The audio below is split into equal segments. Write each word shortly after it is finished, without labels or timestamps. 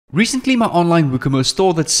Recently, my online WooCommerce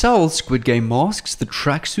store that sells Squid Game masks, the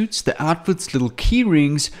tracksuits, the outfits, little key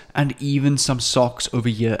rings, and even some socks over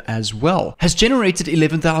here as well, has generated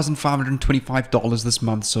 $11,525 this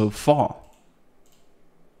month so far.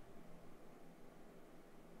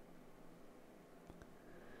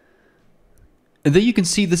 And there you can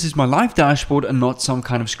see this is my live dashboard and not some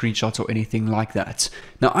kind of screenshots or anything like that.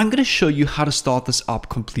 Now I'm going to show you how to start this up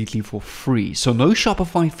completely for free. So no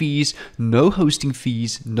Shopify fees, no hosting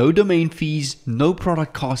fees, no domain fees, no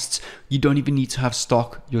product costs. You don't even need to have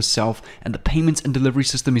stock yourself, and the payments and delivery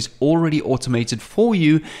system is already automated for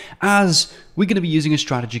you, as we're going to be using a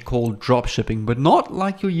strategy called dropshipping, but not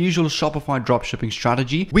like your usual Shopify dropshipping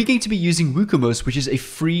strategy. We're going to be using WooCommerce, which is a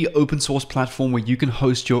free open source platform where you can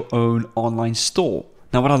host your own online store.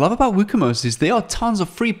 Now, what I love about WooCommerce is there are tons of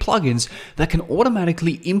free plugins that can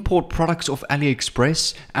automatically import products off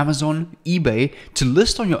AliExpress, Amazon, eBay to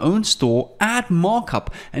list on your own store, add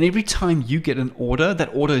markup, and every time you get an order,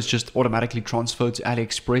 that order is just automatically transferred to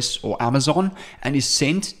AliExpress or Amazon and is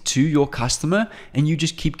sent to your customer, and you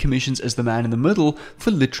just keep commissions as the man in the middle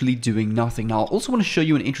for literally doing nothing. Now, I also want to show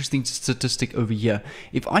you an interesting statistic over here.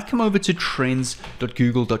 If I come over to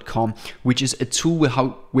trends.google.com, which is a tool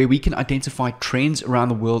where we can identify trends around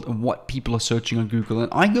the world and what people are searching on Google,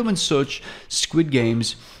 and I go and search Squid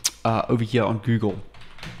Games over here on Google.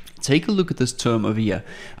 Take a look at this term over here.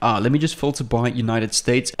 Let me just filter by United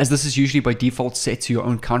States, as this is usually by default set to your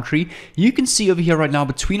own country. You can see over here right now,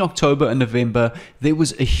 between October and November, there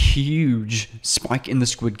was a huge spike in the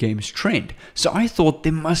Squid Games trend. So I thought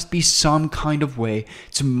there must be some kind of way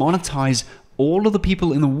to monetize all of the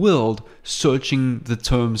people in the world searching the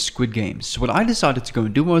term Squid Games. So what I decided to go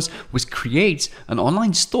and do was create an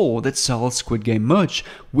online store that sells Squid Game merch,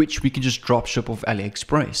 which we can just drop ship off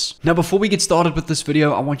AliExpress. Now, before we get started with this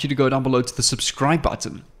video, I want you to go down below to the subscribe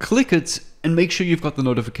button, click it, and make sure you've got the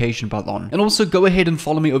notification bell on. And also go ahead and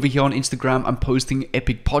follow me over here on Instagram. I'm posting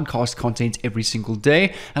epic podcast content every single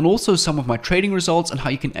day, and also some of my trading results and how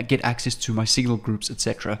you can get access to my signal groups,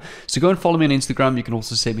 etc. So go and follow me on Instagram. You can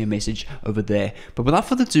also send me a message over there. But without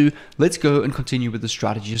further ado, let's go and continue with the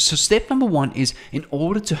strategy. So step number one is, in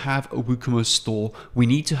order to have a WooCommerce store, we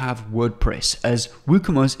need to have WordPress, as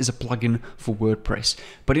WooCommerce is a plugin for WordPress.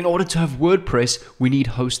 But in order to have WordPress, we need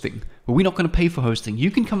hosting. But we're not going to pay for hosting. You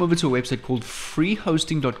can come over to a website called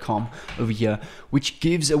freehosting.com over here, which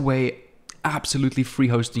gives away absolutely free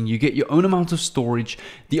hosting. You get your own amount of storage.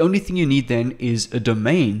 The only thing you need then is a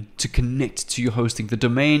domain to connect to your hosting. The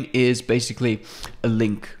domain is basically a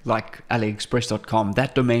link like aliexpress.com.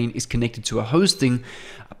 That domain is connected to a hosting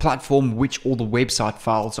platform, which all the website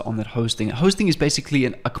files are on that hosting. Hosting is basically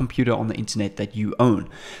a computer on the internet that you own.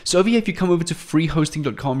 So over here, if you come over to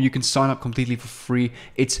freehosting.com, you can sign up completely for free.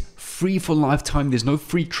 It's free for lifetime. There's no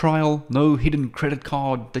free trial, no hidden credit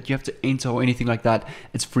card that you have to enter or anything like that.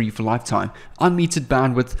 It's free for lifetime. Unlimited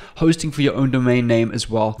bandwidth, hosting for your own domain name as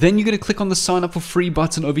well. Then you're going to click on the sign up for free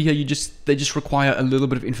button over here. They just require a little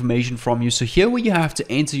bit of information from you. So here where you have to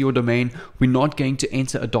enter your domain, we're not going to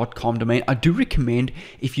enter a .com domain. I do recommend,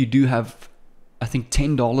 if you do have, I think,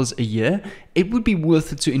 $10 a year, it would be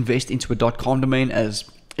worth it to invest into a .com domain, as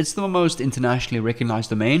it's the most internationally recognized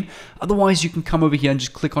domain. Otherwise, you can come over here and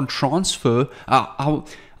just click on transfer.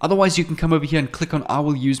 Otherwise, you can come over here and click on I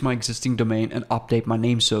will use my existing domain and update my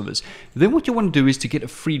name servers. Then what you want to do is to get a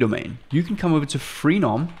free domain. You can come over to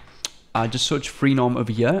Freenom. Just search Freenom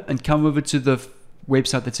over here and come over to the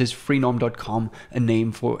website that says freenom.com, a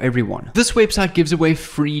name for everyone. This website gives away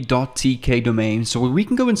free .tk domains. So what we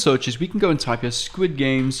can go and search is, we can go and type here Squid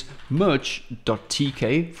Games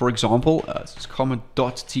merch.tk, for example, it's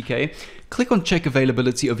comment.tk. Click on check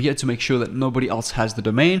availability over here to make sure that nobody else has the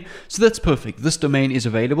domain. So that's perfect. This domain is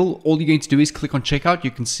available. All you're going to do is click on checkout.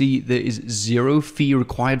 You can see there is 0 fee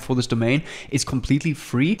required for this domain. It's completely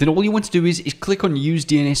free. Then all you want to do is click on use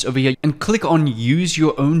DNS over here and click on use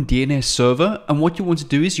your own DNS server. And what you want to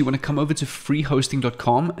do is you want to come over to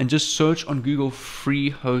freehosting.com and just search on Google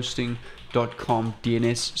freehosting.com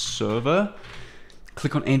DNS server.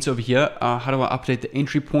 Click on enter over here. How do I update the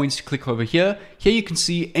entry points? Click over here. Here you can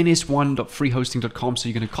see ns1.freehosting.com. So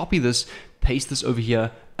you're going to copy this, paste this over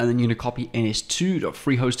here, and then you're going to copy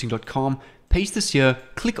ns2.freehosting.com, paste this here,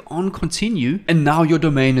 click on continue, and now your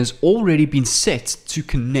domain has already been set to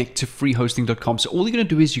connect to freehosting.com. So all you're going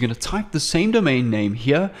to do is you're going to type the same domain name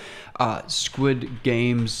here, Squid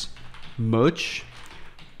Games merch.tk.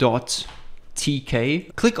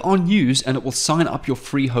 .tk, click on use, and it will sign up your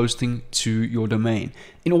free hosting to your domain.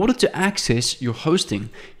 In order to access your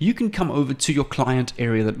hosting, you can come over to your client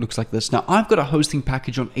area that looks like this. Now, I've got a hosting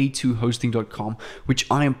package on a2hosting.com, which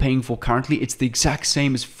I am paying for currently. It's the exact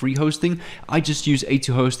same as free hosting. I just use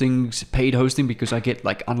A2 Hosting's paid hosting because I get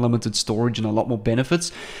like unlimited storage and a lot more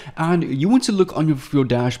benefits. And you want to look on your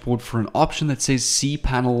dashboard for an option that says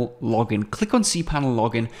cPanel Login. Click on cPanel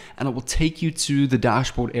Login, and it will take you to the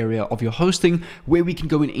dashboard area of your hosting where we can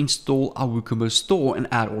go and install our WooCommerce store and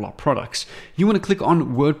add all our products. You want to click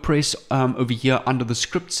on WordPress over here under the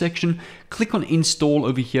script section. Click on install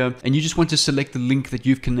over here, and you just want to select the link that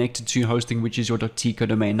you've connected to your hosting, which is your .tk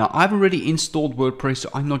domain. Now, I've already installed WordPress, so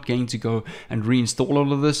I'm not going to go and reinstall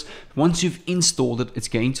all of this. Once you've installed it, it's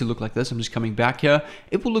going to look like this. I'm just coming back here.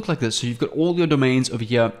 It will look like this. So you've got all your domains over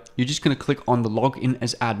here. You're just going to click on the login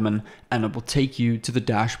as admin, and it will take you to the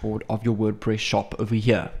dashboard of your WordPress shop over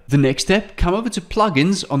here. The next step, come over to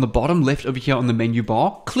plugins on the bottom left over here on the menu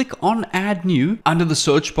bar. Click on add new. Under the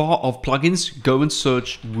search bar of plugins, go and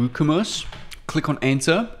search WooCommerce. Click on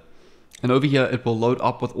enter, and over here it will load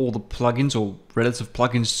up with all the plugins or relative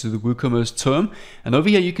plugins to the WooCommerce term. And over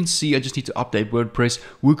here you can see I just need to update WordPress.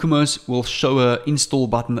 WooCommerce will show a install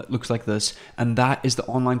button that looks like this, and that is the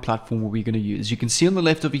online platform where we're going to use. You can see on the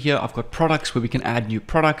left over here I've got products where we can add new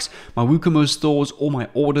products, my WooCommerce stores, all my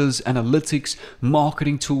orders, analytics,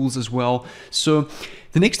 marketing tools as well. So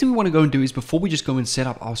the next thing we want to go and do is, before we just go and set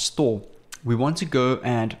up our store, we want to go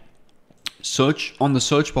and search on the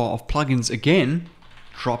search bar of plugins again,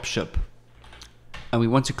 dropship. And we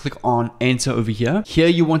want to click on enter over here. Here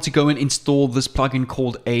you want to go and install this plugin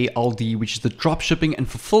called ALD, which is the dropshipping and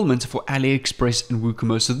fulfillment for AliExpress and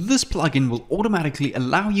WooCommerce. So this plugin will automatically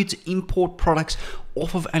allow you to import products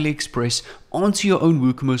off of AliExpress onto your own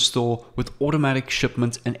WooCommerce store with automatic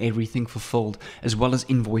shipment and everything fulfilled, as well as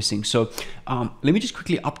invoicing. So let me just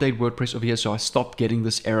quickly update WordPress over here so I stop getting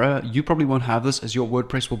this error. You probably won't have this, as your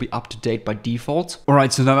WordPress will be up to date by default. All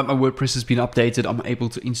right, so now that my WordPress has been updated, I'm able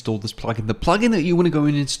to install this plugin. The plugin that you want to go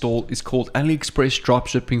and install is called AliExpress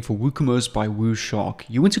Dropshipping for WooCommerce by WooShark.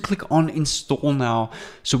 You want to click on install now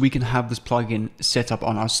so we can have this plugin set up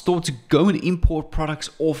on our store to go and import products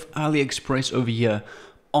off AliExpress over here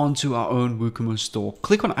onto our own WooCommerce store.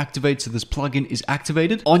 Click on activate so this plugin is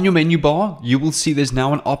activated. On your menu bar, you will see there's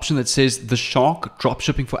now an option that says the Shark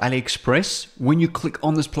Dropshipping for AliExpress. When you click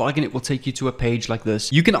on this plugin, it will take you to a page like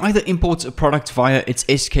this. You can either import a product via its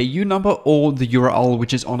SKU number or the URL,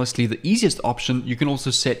 which is honestly the easiest option. You can also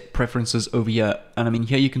set preferences over here. And I mean,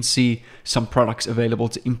 here you can see some products available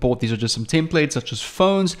to import. These are just some templates such as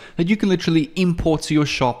phones that you can literally import to your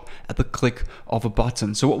shop at the click of a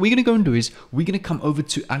button. So what we're going to go and do is we're going to come over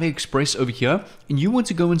to AliExpress over here, and you want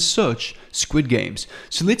to go and search Squid Games.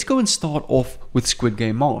 So let's go and start off with Squid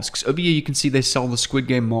Game masks. Over here you can see they sell the Squid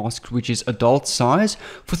Game mask, which is adult size,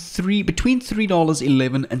 for between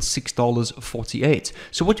 $3.11 and $6.48.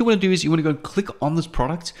 So what you want to do is you want to go and click on this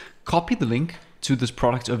product, copy the link to this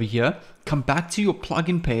product over here, come back to your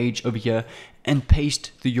plugin page over here and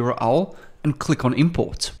paste the URL and click on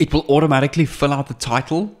import. It will automatically fill out the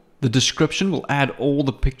title. The description will add all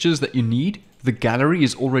the pictures that you need. The gallery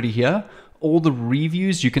is already here. All the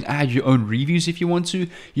reviews, you can add your own reviews if you want to.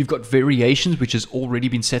 You've got variations, which has already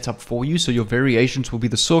been set up for you. So your variations will be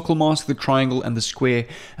the circle mask, the triangle, and the square,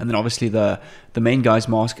 and then obviously the main guy's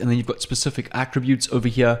mask. And then you've got specific attributes over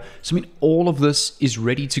here. So I mean, all of this is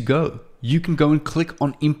ready to go. You can go and click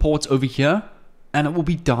on import over here, and it will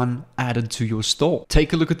be done, added to your store.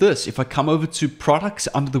 Take a look at this. If I come over to products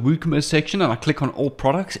under the WooCommerce section and I click on all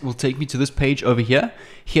products, it will take me to this page over here.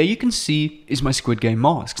 Here you can see is my Squid Game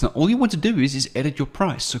masks. Now all you want to do is edit your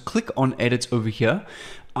price. So click on edit over here.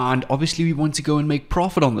 And obviously we want to go and make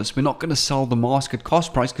profit on this. We're not going to sell the mask at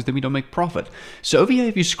cost price because then we don't make profit. So over here,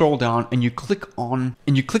 if you scroll down and you click on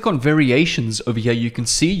variations over here, you can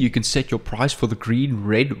see you can set your price for the green,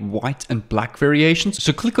 red, white, and black variations.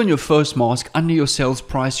 So click on your first mask. Under your sales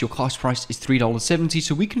price, your cost price is $3.70.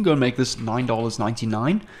 So we can go and make this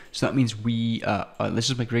 $9.99. So that means we, let's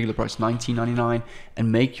just make regular price $19.99 and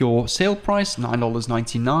make your sale price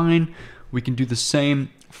 $9.99. We can do the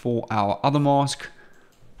same for our other mask.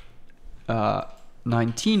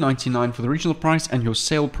 $19.99 for the original price, and your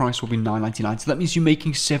sale price will be $9.99. So that means you're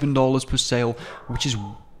making $7 per sale,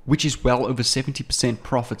 which is well over 70%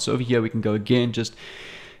 profit. So over here we can go again, just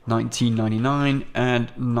 $19.99 and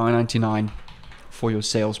 $9.99 for your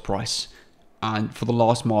sales price. And for the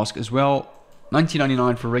last mask as well,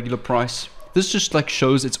 $19.99 for regular price. This just like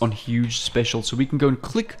shows it's on huge special. So we can go and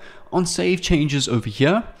click on save changes over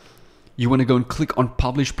here. you want to go and click on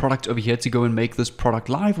publish product over here to go and make this product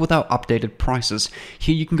live with our updated prices.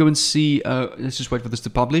 Here you can go and see, let's just wait for this to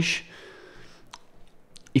publish.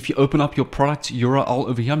 If you open up your product URL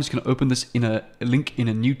over here, I'm just going to open this in a link in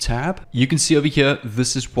a new tab. You can see over here,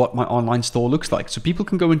 this is what my online store looks like. So people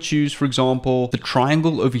can go and choose, for example, the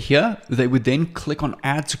triangle over here. They would then click on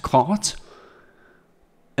add to cart,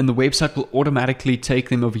 and the website will automatically take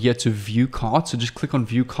them over here to view cart. So just click on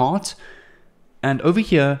view cart, and over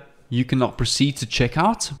here, you can now proceed to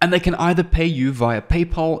checkout, and they can either pay you via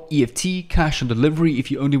PayPal, EFT, cash on delivery if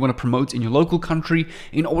you only want to promote in your local country.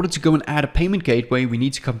 In order to go and add a payment gateway, we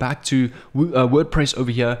need to come back to WordPress over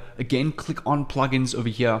here. Again, click on plugins over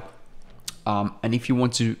here. And if you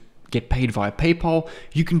want to get paid via PayPal,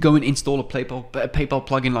 you can go and install a PayPal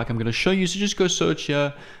plugin like I'm going to show you. So just go search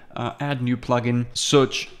here, add new plugin,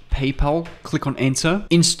 search PayPal, click on enter,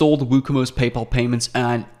 install the WooCommerce PayPal payments,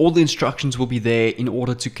 and all the instructions will be there in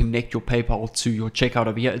order to connect your PayPal to your checkout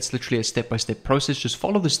over here. It's literally a step-by-step process. Just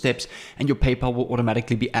follow the steps and your PayPal will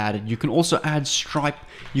automatically be added. You can also add Stripe.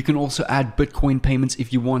 You can also add Bitcoin payments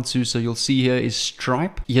if you want to. So you'll see here is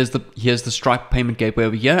Stripe. Here's the Stripe payment gateway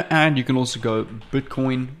over here, and you can also go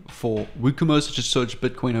Bitcoin for WooCommerce. Just search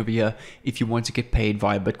Bitcoin over here if you want to get paid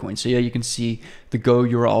via Bitcoin. So here you can see the Go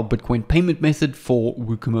URL Bitcoin payment method for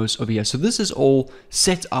WooCommerce over here. So this is all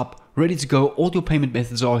set up, ready to go. All your payment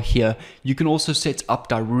methods are here. You can also set up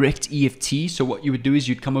direct EFT. So what you would do is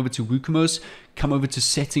you'd come over to WooCommerce, come over to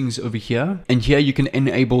settings over here, and here you can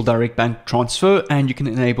enable direct bank transfer and you can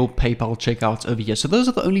enable PayPal checkouts over here. So those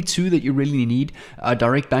are the only two that you really need.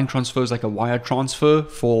 Direct bank transfer is like a wire transfer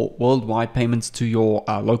for worldwide payments to your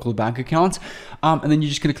local bank account. And then you're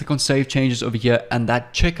just going to click on save changes over here, and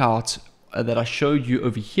that checkout that I showed you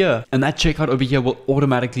over here, and that checkout over here will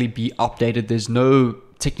automatically be updated. There's no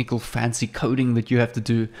technical fancy coding that you have to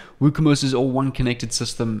do. WooCommerce is all one connected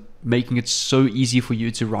system, making it so easy for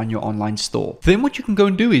you to run your online store. Then what you can go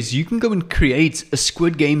and do is you can go and create a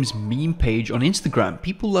Squid Games meme page on Instagram.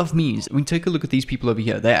 People love memes. I mean, take a look at these people over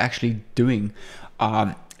here. They're actually doing,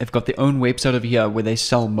 they've got their own website over here where they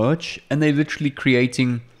sell merch, and they're literally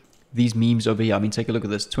creating these memes over here. I mean, take a look at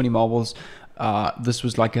this, 20 marbles. This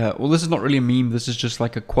was like a, well, this is not really a meme. This is just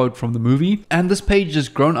like a quote from the movie. And this page has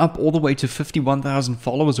grown up all the way to 51,000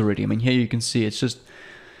 followers already. I mean, here you can see it's just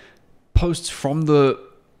posts from the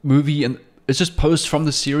movie, and it's just posts from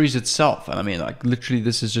the series itself. And I mean, like literally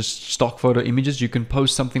this is just stock photo images. You can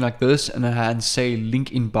post something like this and say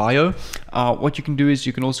link in bio. What you can do is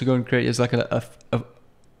you can also go and create as like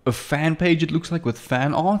a fan page, it looks like, with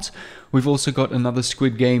fan art. We've also got another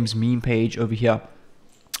Squid Games meme page over here.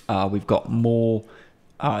 We've got more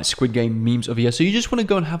Squid Game memes over here. So you just want to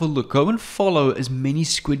go and have a look. Go and follow as many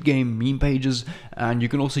Squid Game meme pages, and you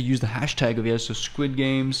can also use the hashtag over here. So Squid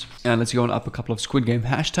Games, and let's go and up a couple of Squid Game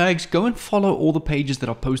hashtags. Go and follow all the pages that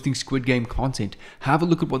are posting Squid Game content. Have a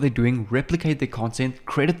look at what they're doing, replicate their content,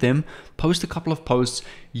 credit them, post a couple of posts,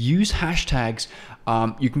 use hashtags.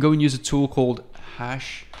 You can go and use a tool called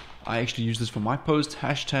Hash. I actually use this for my post,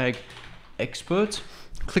 hashtag expert.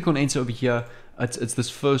 Click on enter over here. It's this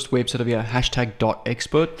first website over here,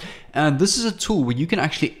 hashtag.expert. And this is a tool where you can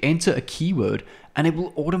actually enter a keyword and it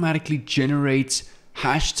will automatically generate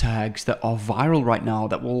hashtags that are viral right now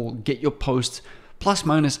that will get your post plus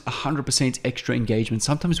minus 100% extra engagement.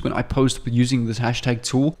 Sometimes when I post using this hashtag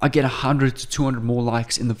tool, I get 100 to 200 more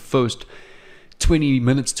likes in the first 20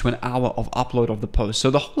 minutes to an hour of upload of the post. So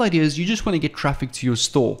the whole idea is you just want to get traffic to your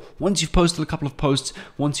store. Once you've posted a couple of posts,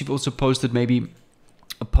 once you've also posted maybe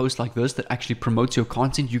a post like this that actually promotes your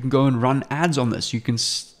content, you can go and run ads on this. You can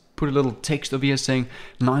put a little text over here saying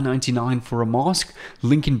 $9.99 for a mask,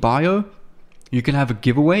 link in bio. You can have a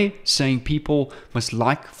giveaway saying people must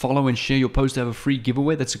like, follow, and share your post to have a free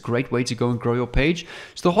giveaway. That's a great way to go and grow your page.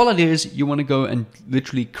 So the whole idea is you want to go and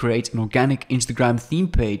literally create an organic Instagram theme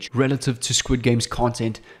page relative to Squid Game's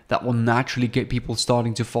content that will naturally get people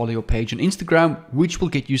starting to follow your page on Instagram, which will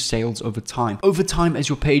get you sales over time. Over time, as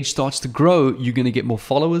your page starts to grow, you're going to get more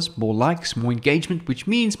followers, more likes, more engagement, which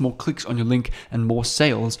means more clicks on your link and more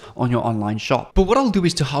sales on your online shop. But what I'll do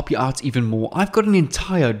is to help you out even more, I've got an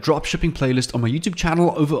entire dropshipping playlist on my YouTube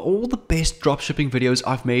channel over all the best dropshipping videos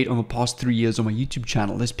I've made on the past 3 years on my YouTube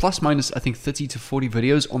channel. There's plus minus, I think, 30 to 40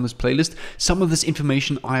 videos on this playlist. Some of this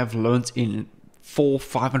information I have learned in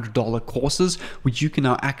 $400-500 courses, which you can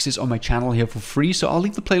now access on my channel here for free. So I'll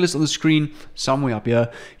leave the playlist on the screen somewhere up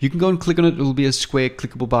here. You can go and click on it. It'll be a square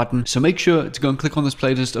clickable button. So make sure to go and click on this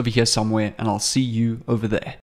playlist over here somewhere, and I'll see you over there.